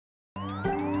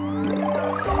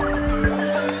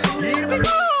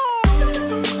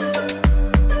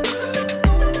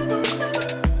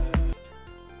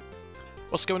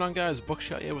going on, guys?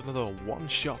 Buckshot here with another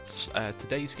one-shot.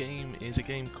 Today's game is a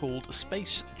game called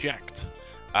Spacejacked.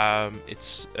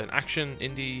 It's an action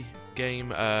indie game,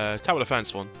 tower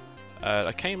defense one.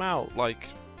 That came out like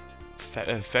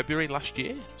February last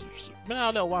year. It's been out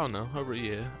a little while now, over a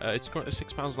year. It's currently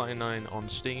 £6.99 on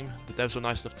Steam. The devs were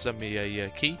nice enough to send me a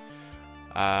key.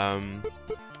 I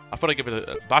thought I'd give it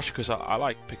a bash because I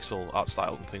like pixel art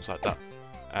style and things like that.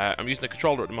 I'm using a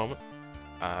controller at the moment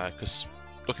because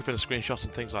looking for the screenshots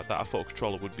and things like that, I thought a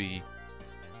controller would be,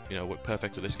 you know, work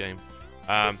perfect with this game.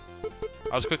 I'll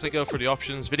just quickly go through the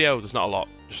options. Video, there's not a lot,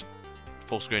 just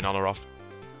full screen on or off.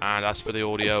 And as for the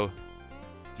audio,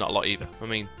 not a lot either. I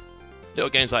mean,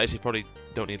 little games like this, you probably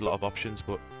don't need a lot of options,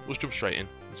 but we'll jump straight in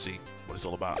and see what it's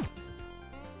all about.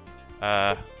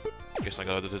 I guess I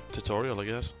got the tutorial, I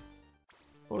guess.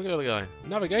 What we got, the guy?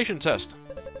 Navigation test.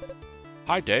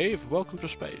 Hi Dave, welcome to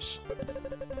space.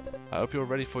 I hope you're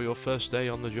ready for your first day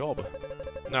on the job.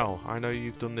 Now, I know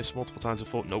you've done this multiple times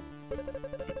before. Nope.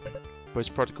 But it's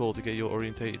protocol to get you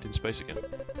orientated in space again.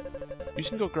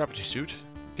 Using your gravity suit,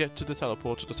 get to the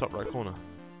teleport to the top right corner.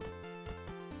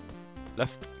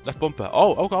 Left bumper.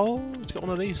 Oh, it's got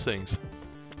one of these things.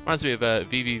 Reminds me of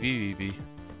VVVVV.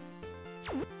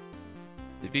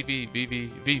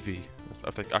 VVVVV.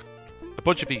 I think a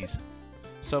bunch of V's.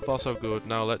 So far so good.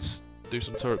 Now let's do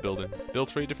some turret building. Build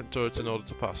 3 different turrets in order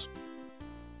to pass.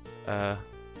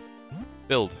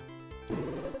 Build.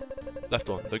 Left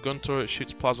one. The gun turret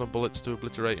shoots plasma bullets to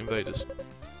obliterate invaders.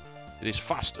 It is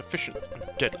fast, efficient, and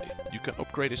deadly. You can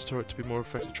upgrade its turret to be more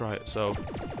effective. Try it. So,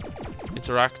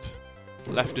 interact.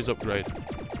 Left is upgrade.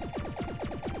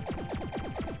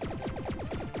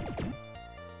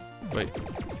 Wait.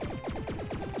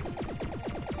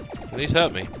 These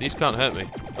hurt me. These can't hurt me.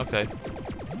 Okay.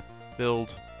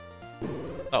 Build.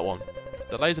 That one.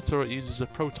 The laser turret uses a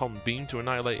proton beam to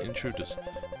annihilate intruders.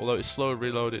 Although it's slow to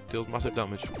reload, it deals massive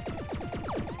damage.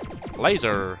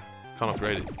 Laser! Can't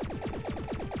upgrade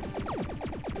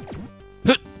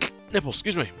it. Nipple,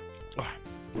 excuse me. Oh,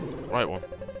 right one.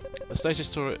 The stasis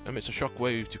turret emits a shock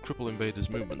wave to cripple invaders'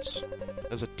 movements.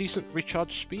 There's a decent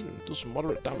recharge speed and does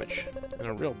moderate damage. In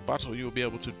a real battle, you will be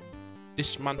able to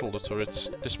dismantle the turrets.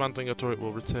 Dismantling a turret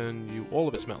will return you all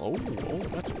of its metal. Ooh, all the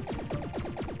metal.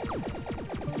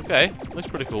 Okay, looks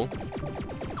pretty cool.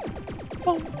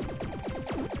 Oh.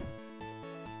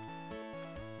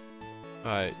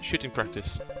 Alright, shooting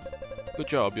practice. Good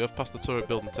job, you have passed the turret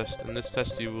building test. In this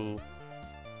test you will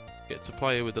get to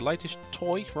play with the latest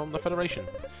toy from the Federation.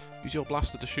 Use your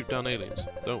blaster to shoot down aliens.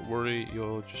 Don't worry,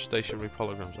 you're just stationary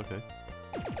holograms, okay.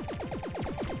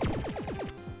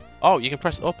 Oh, you can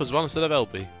press up as well instead of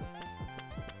LB.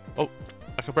 Oh,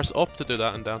 I can press up to do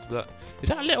that and down to that. Is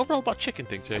that a little robot chicken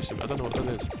thing chasing me? I don't know what that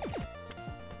is.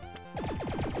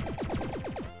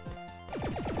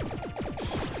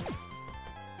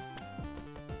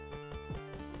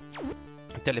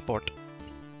 Teleport.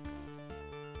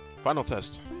 Final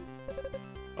test.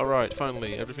 Alright,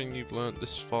 finally, everything you've learned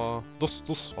thus far,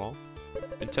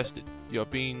 been tested. You are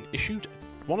being issued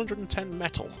 110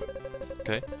 metal.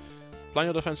 Okay. Plan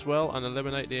your defense well and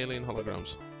eliminate the alien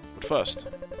holograms. But first,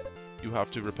 you have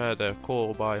to repair their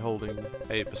core by holding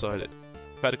A beside it.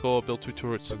 Repair the core, build 2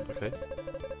 turrets, and okay.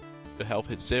 The health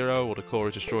hits 0 or the core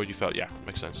is destroyed, you failed. Yeah,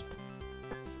 makes sense.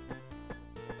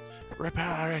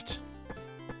 Repair it!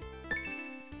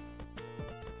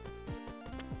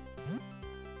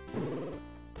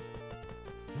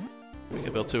 We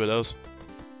can build 2 of those.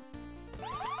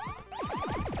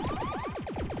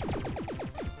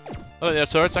 Oh, yeah,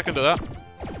 turrets, I can do that.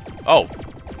 Oh!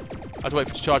 I had to wait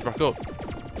for it to charge back up.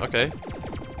 Okay.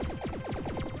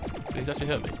 These actually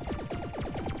hurt me.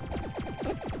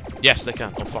 Yes, they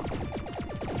can. Oh, fuck.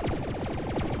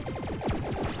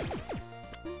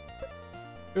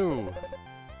 Ooh.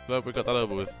 Glad we got that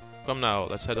over with. Come now,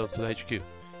 let's head up to the HQ. You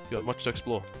got much to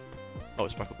explore. Oh,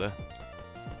 it's back up there.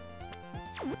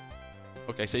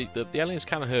 Okay, so the aliens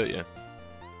kind of hurt you.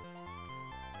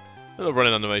 Little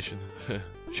running animation.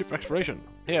 Ship exploration.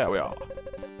 Here we are.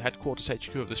 The headquarters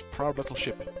HQ of this proud little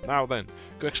ship. Now then,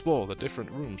 go explore the different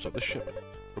rooms of the ship.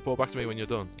 Report back to me when you're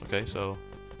done. Okay, so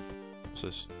what's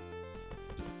this?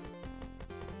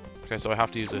 Okay, so I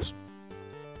have to use this.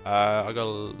 I got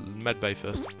a med bay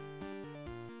first.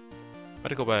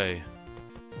 Medical bay.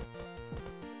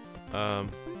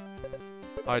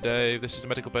 Hi Dave, this is the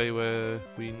medical bay where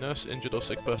we nurse injured or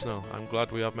sick personnel. I'm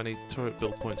glad we have many turret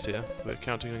build points here. We're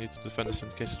counting on you to defend us in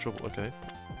case of trouble, okay?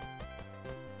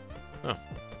 Oh. Well,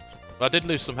 I did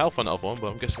lose some health on that one,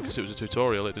 but I'm guessing because it was a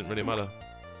tutorial it didn't really matter.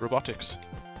 Robotics.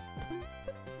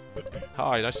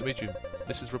 Hi, nice to meet you.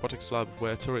 This is Robotics Lab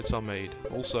where turrets are made.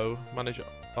 Also, manage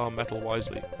our metal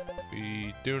wisely.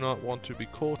 We do not want to be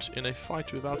caught in a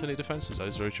fight without any defences. That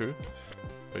is very true.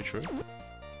 Very true.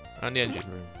 And the engine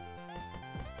room.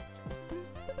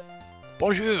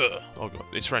 Bonjour! Oh god,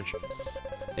 it's French.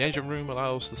 The engine room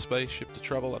allows the spaceship to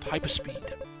travel at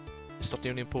hyperspeed. It's not the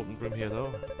only important room here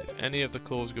though. If any of the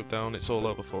cores go down, it's all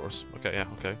over for us. Okay, yeah,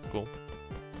 okay, cool.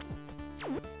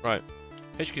 Right,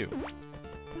 HQ.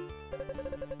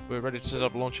 We're ready to set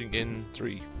up launching in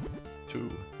 3, 2,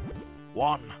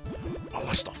 1. All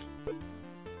that stuff.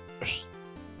 Yes.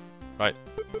 Right.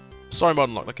 Story mode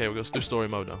unlocked. Okay, we're going to do story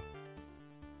mode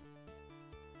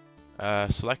now.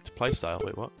 Select playstyle.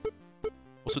 Wait, what?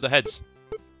 What's with the heads?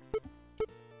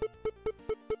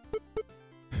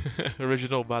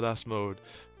 Original badass mode.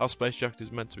 How Spacejacked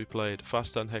is meant to be played.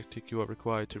 Fast and hectic, you are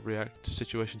required to react to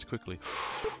situations quickly.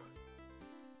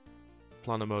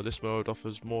 Planner mode. This mode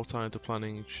offers more time to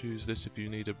planning. Choose this if you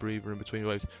need a breather in between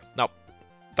waves. Now,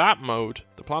 that mode,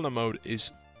 the planner mode,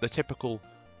 is the typical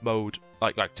mode,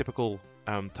 like typical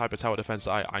type of tower defense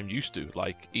that I'm used to.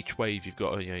 Like each wave, you've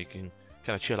got, you can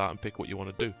kind of chill out and pick what you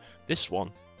want to do. This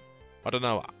one, I don't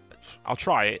know. I'll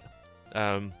try it.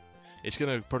 It's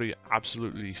gonna probably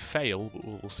absolutely fail, but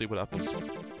we'll see what happens.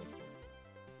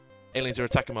 Aliens are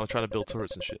attacking while trying to build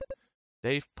turrets and shit.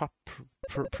 Dave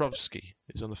Poprovsky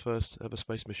is on the first ever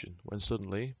space mission when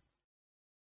suddenly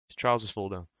his trousers fall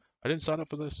down. I didn't sign up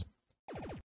for this.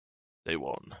 Day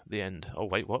 1, the end. Oh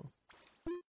wait, what?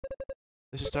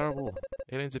 This is terrible.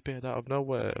 Aliens appeared out of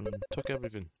nowhere and took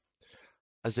everything.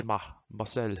 Azimah,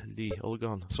 Marcel, Lee, all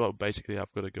gone. So basically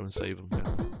I've got to go and save them.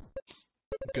 Yeah.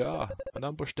 Gah, an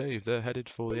ambush Dave. They're headed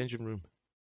for the engine room.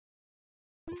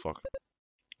 Oh fuck.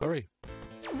 Hurry.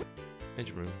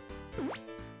 Engine room.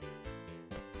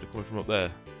 They're coming from up there.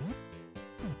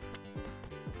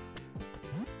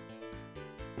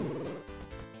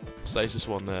 Stasis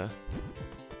one there.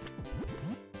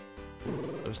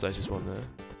 There's stasis one there.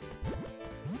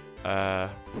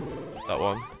 That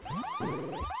one.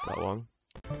 That one.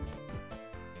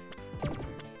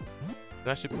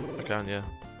 Actually, I can, yeah.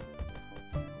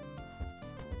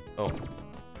 Oh.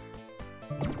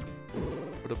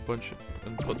 Put a bunch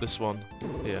and put this one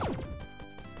here.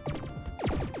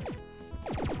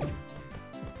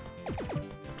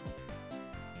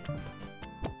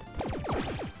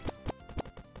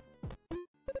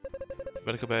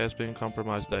 Medical bay has been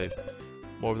compromised, Dave.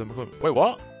 More of them are coming. Wait,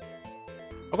 what?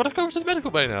 I've got to go to the medical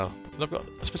bay now. And I've got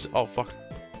a specific. Oh, fuck.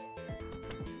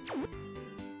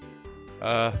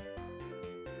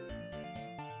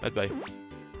 Med bay.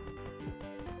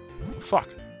 Fuck.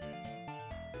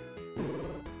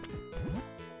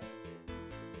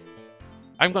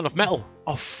 I haven't got enough metal.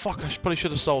 Oh, fuck. I probably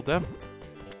should have sold them.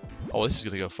 Oh, this is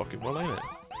going to go fucking well, ain't it?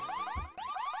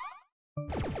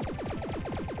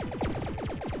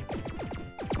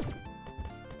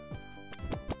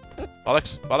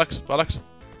 Alex, Alex, Alex.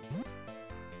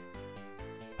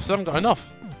 I still haven't got enough.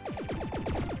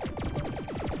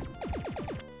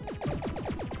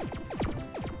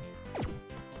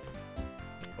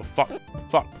 Oh fuck,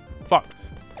 fuck, fuck.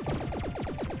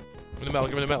 Give me the metal,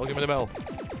 give me the metal, give me the metal.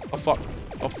 Oh fuck,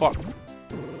 oh fuck.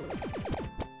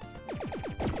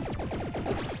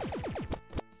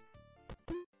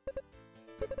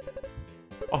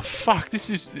 Oh fuck, this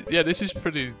is, yeah, this is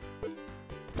pretty,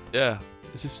 yeah.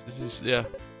 This is, yeah.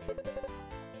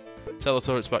 Sell the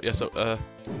turrets back, yeah, so,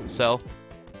 sell.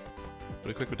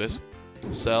 Pretty quick with this.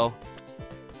 Sell.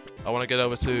 I want to get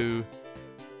over to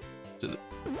the,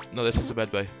 no, this is the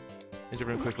med bay. Engine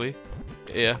room quickly.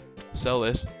 Yeah, sell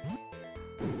this.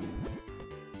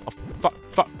 Oh, fuck,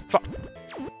 fuck, fuck.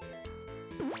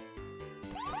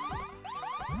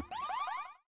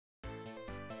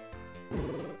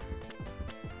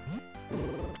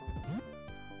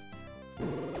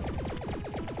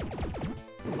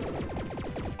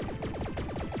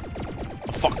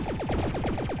 Fuck.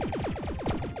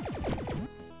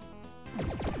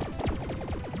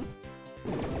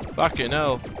 Fucking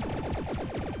hell.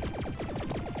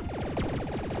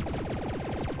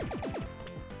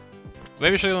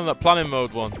 Maybe I should have done that planning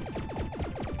mode one.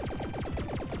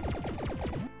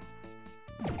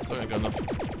 Still ain't got enough.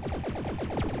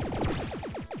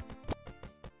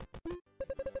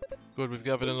 Good, we've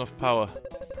gathered enough power.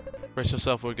 Brace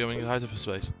yourself, we're going into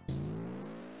hyperspace.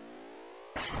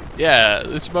 Yeah,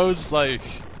 this mode's like,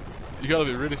 you gotta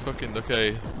be really fucking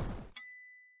okay.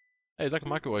 Hey, it's like a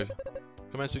microwave.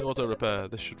 Commencing auto repair.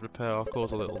 This should repair our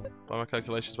cores a little. By my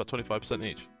calculations, about 25%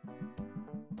 each.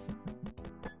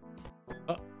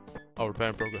 Oh, repair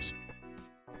in progress.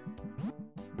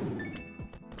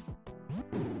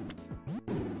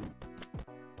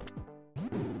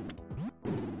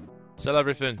 Sell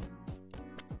everything.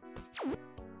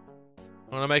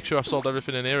 I want to make sure I've sold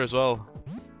everything in here as well.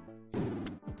 I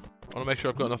want to make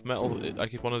sure I've got enough metal,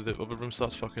 like if one of the other rooms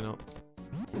starts fucking up.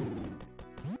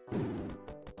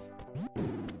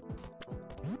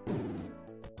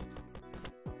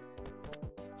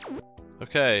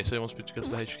 Okay, so he wants me to go to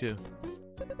the HQ.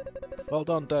 Well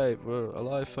done, Dave. We're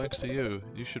alive thanks to you.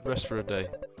 You should rest for a day.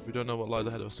 We don't know what lies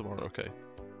ahead of us tomorrow, okay.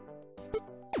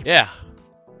 Yeah!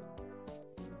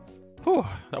 Whew,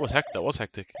 that was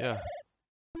hectic, yeah.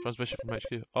 Transmission from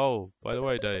HQ. Oh, by the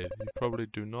way, Dave, you probably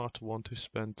do not want to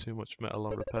spend too much metal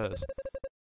on repairs.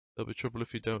 There'll be trouble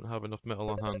if you don't have enough metal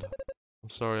on hand. I'm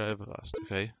sorry I ever asked.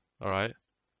 Okay, alright.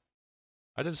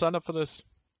 I didn't sign up for this.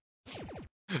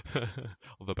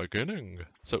 The beginning.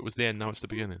 So it was the end, now it's the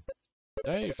beginning.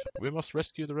 Dave, we must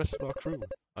rescue the rest of our crew.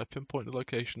 I pinpointed the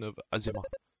location of Azima.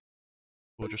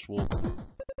 We'll just walk.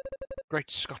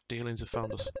 Great Scott, the aliens have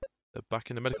found us. They're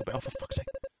back in the medical bay. Oh, for fuck's sake.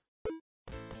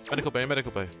 Medical bay,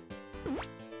 medical bay.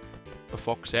 For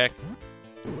fuck's sake.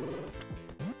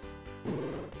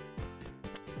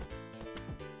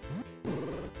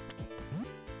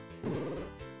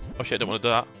 Oh shit, I don't want to do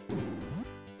that.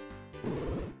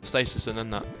 Stasis and then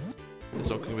that. This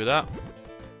one can be that.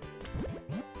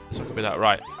 This one can be that.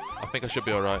 Right. I think I should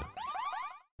be alright.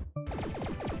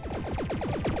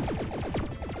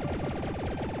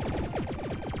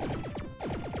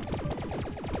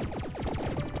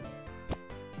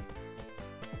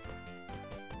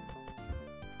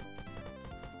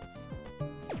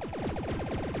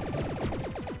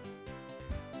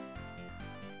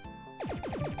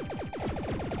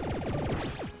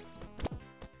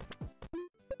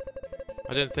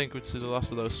 I didn't think we'd see the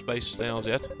last of those space snails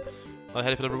yet. I'm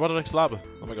heading for the robotics lab.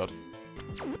 Oh my god.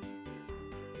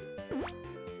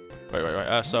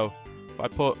 Right. So, if I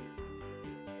put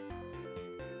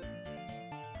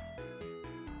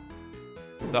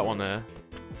that one there,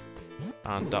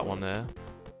 and that one there.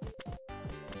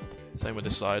 Same with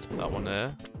this side. That one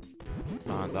there,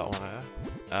 and that one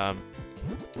there.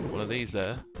 One of these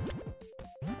there.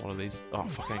 One of these. Oh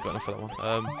fuck! I ain't got enough for that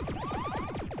one.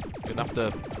 Gonna have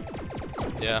to.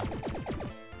 Yeah.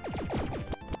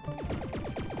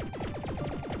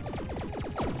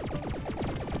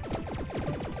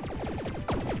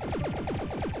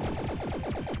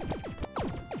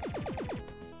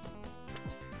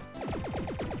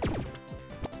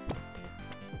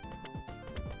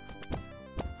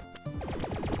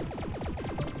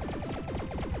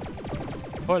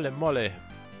 Holy moly.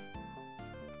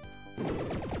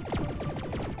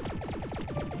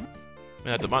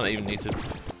 Yeah, the man even needs it.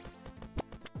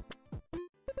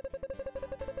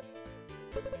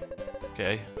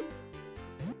 Okay.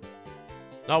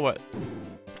 Now what?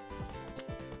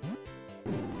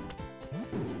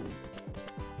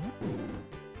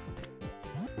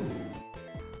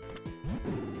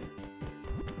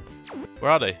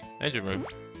 Where are they? Engine room.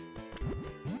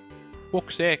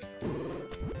 Fuck's sake.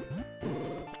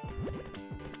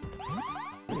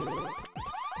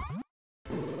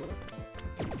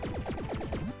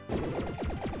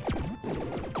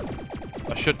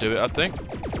 I should do it, I think.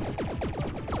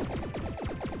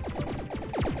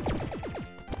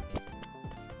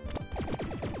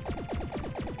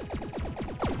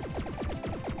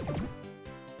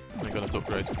 I'm gonna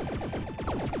upgrade.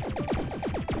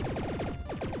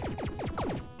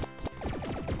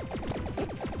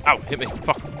 Ow! Hit me!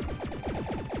 Fuck!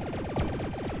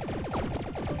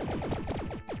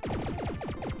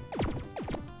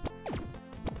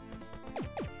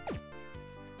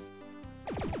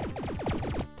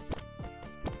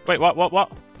 Wait, what?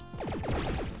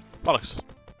 Bollocks.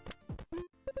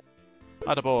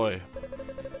 Attaboy.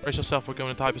 Brace yourself, we're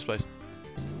going into hyperspace.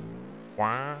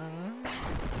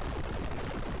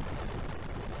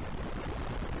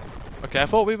 Okay, I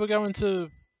thought we were going to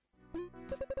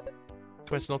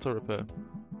commence an auto repair.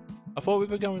 I thought we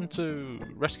were going to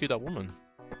rescue that woman.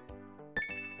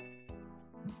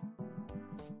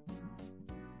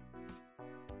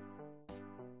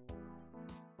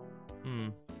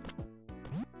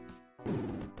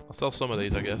 I'll sell some of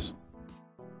these, I guess.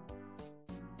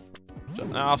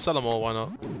 Nah, I'll sell them all, why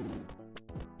not?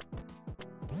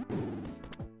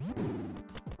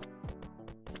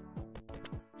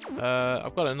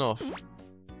 I've got enough.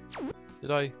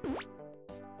 Did I?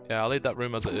 Yeah, I'll leave that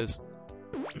room as it is.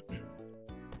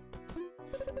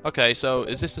 Okay, so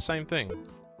is this the same thing?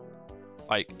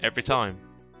 Like, every time?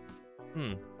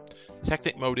 This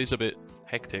hectic mode is a bit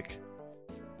hectic.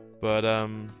 But,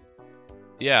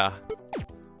 yeah.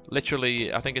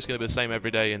 Literally, I think it's going to be the same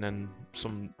every day, and then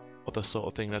some other sort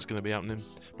of thing that's going to be happening.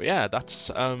 But yeah, that's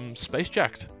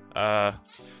Spacejacked.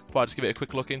 But I just give it a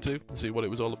quick look into to see what it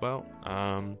was all about.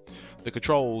 The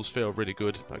controls feel really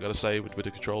good, I gotta say, with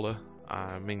the controller.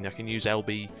 I mean, I can use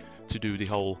LB to do the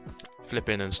whole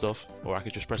flipping and stuff, or I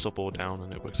could just press up or down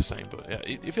and it works the same. But yeah,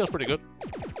 it feels pretty good.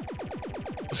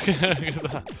 Look at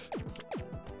that.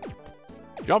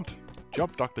 Jump,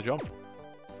 Doctor, jump.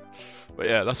 But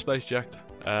yeah, that's Spacejacked.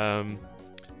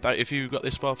 If you got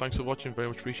this far, thanks for watching. Very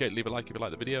much appreciate it. Leave a like if you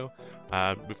like the video.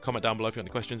 Comment down below if you have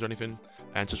any questions or anything,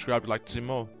 and subscribe if you'd like to see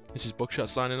more. This is Buckshot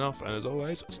signing off, and as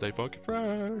always, stay funky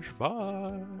fresh.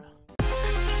 Bye.